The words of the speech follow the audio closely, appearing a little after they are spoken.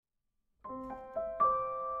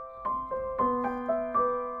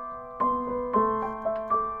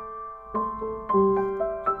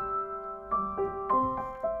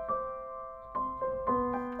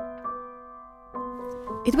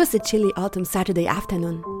It was a chilly autumn Saturday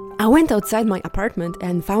afternoon. I went outside my apartment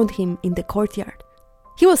and found him in the courtyard.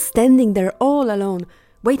 He was standing there all alone,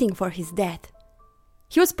 waiting for his death.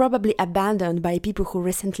 He was probably abandoned by people who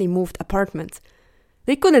recently moved apartments.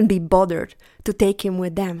 They couldn't be bothered to take him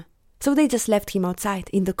with them, so they just left him outside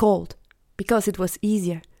in the cold, because it was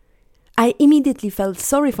easier. I immediately felt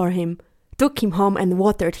sorry for him, took him home and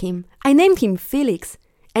watered him. I named him Felix,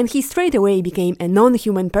 and he straight away became a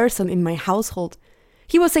non-human person in my household.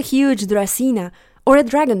 He was a huge Dracaena, or a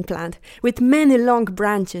dragon plant, with many long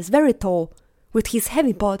branches, very tall. With his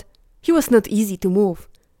heavy pod, he was not easy to move.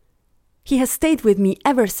 He has stayed with me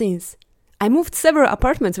ever since. I moved several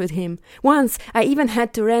apartments with him. Once, I even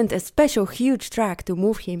had to rent a special huge truck to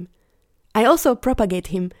move him. I also propagate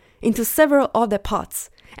him into several other pots,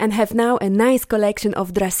 and have now a nice collection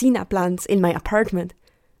of Dracaena plants in my apartment.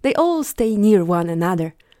 They all stay near one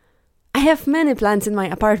another. I have many plants in my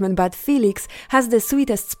apartment, but Felix has the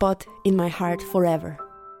sweetest spot in my heart forever.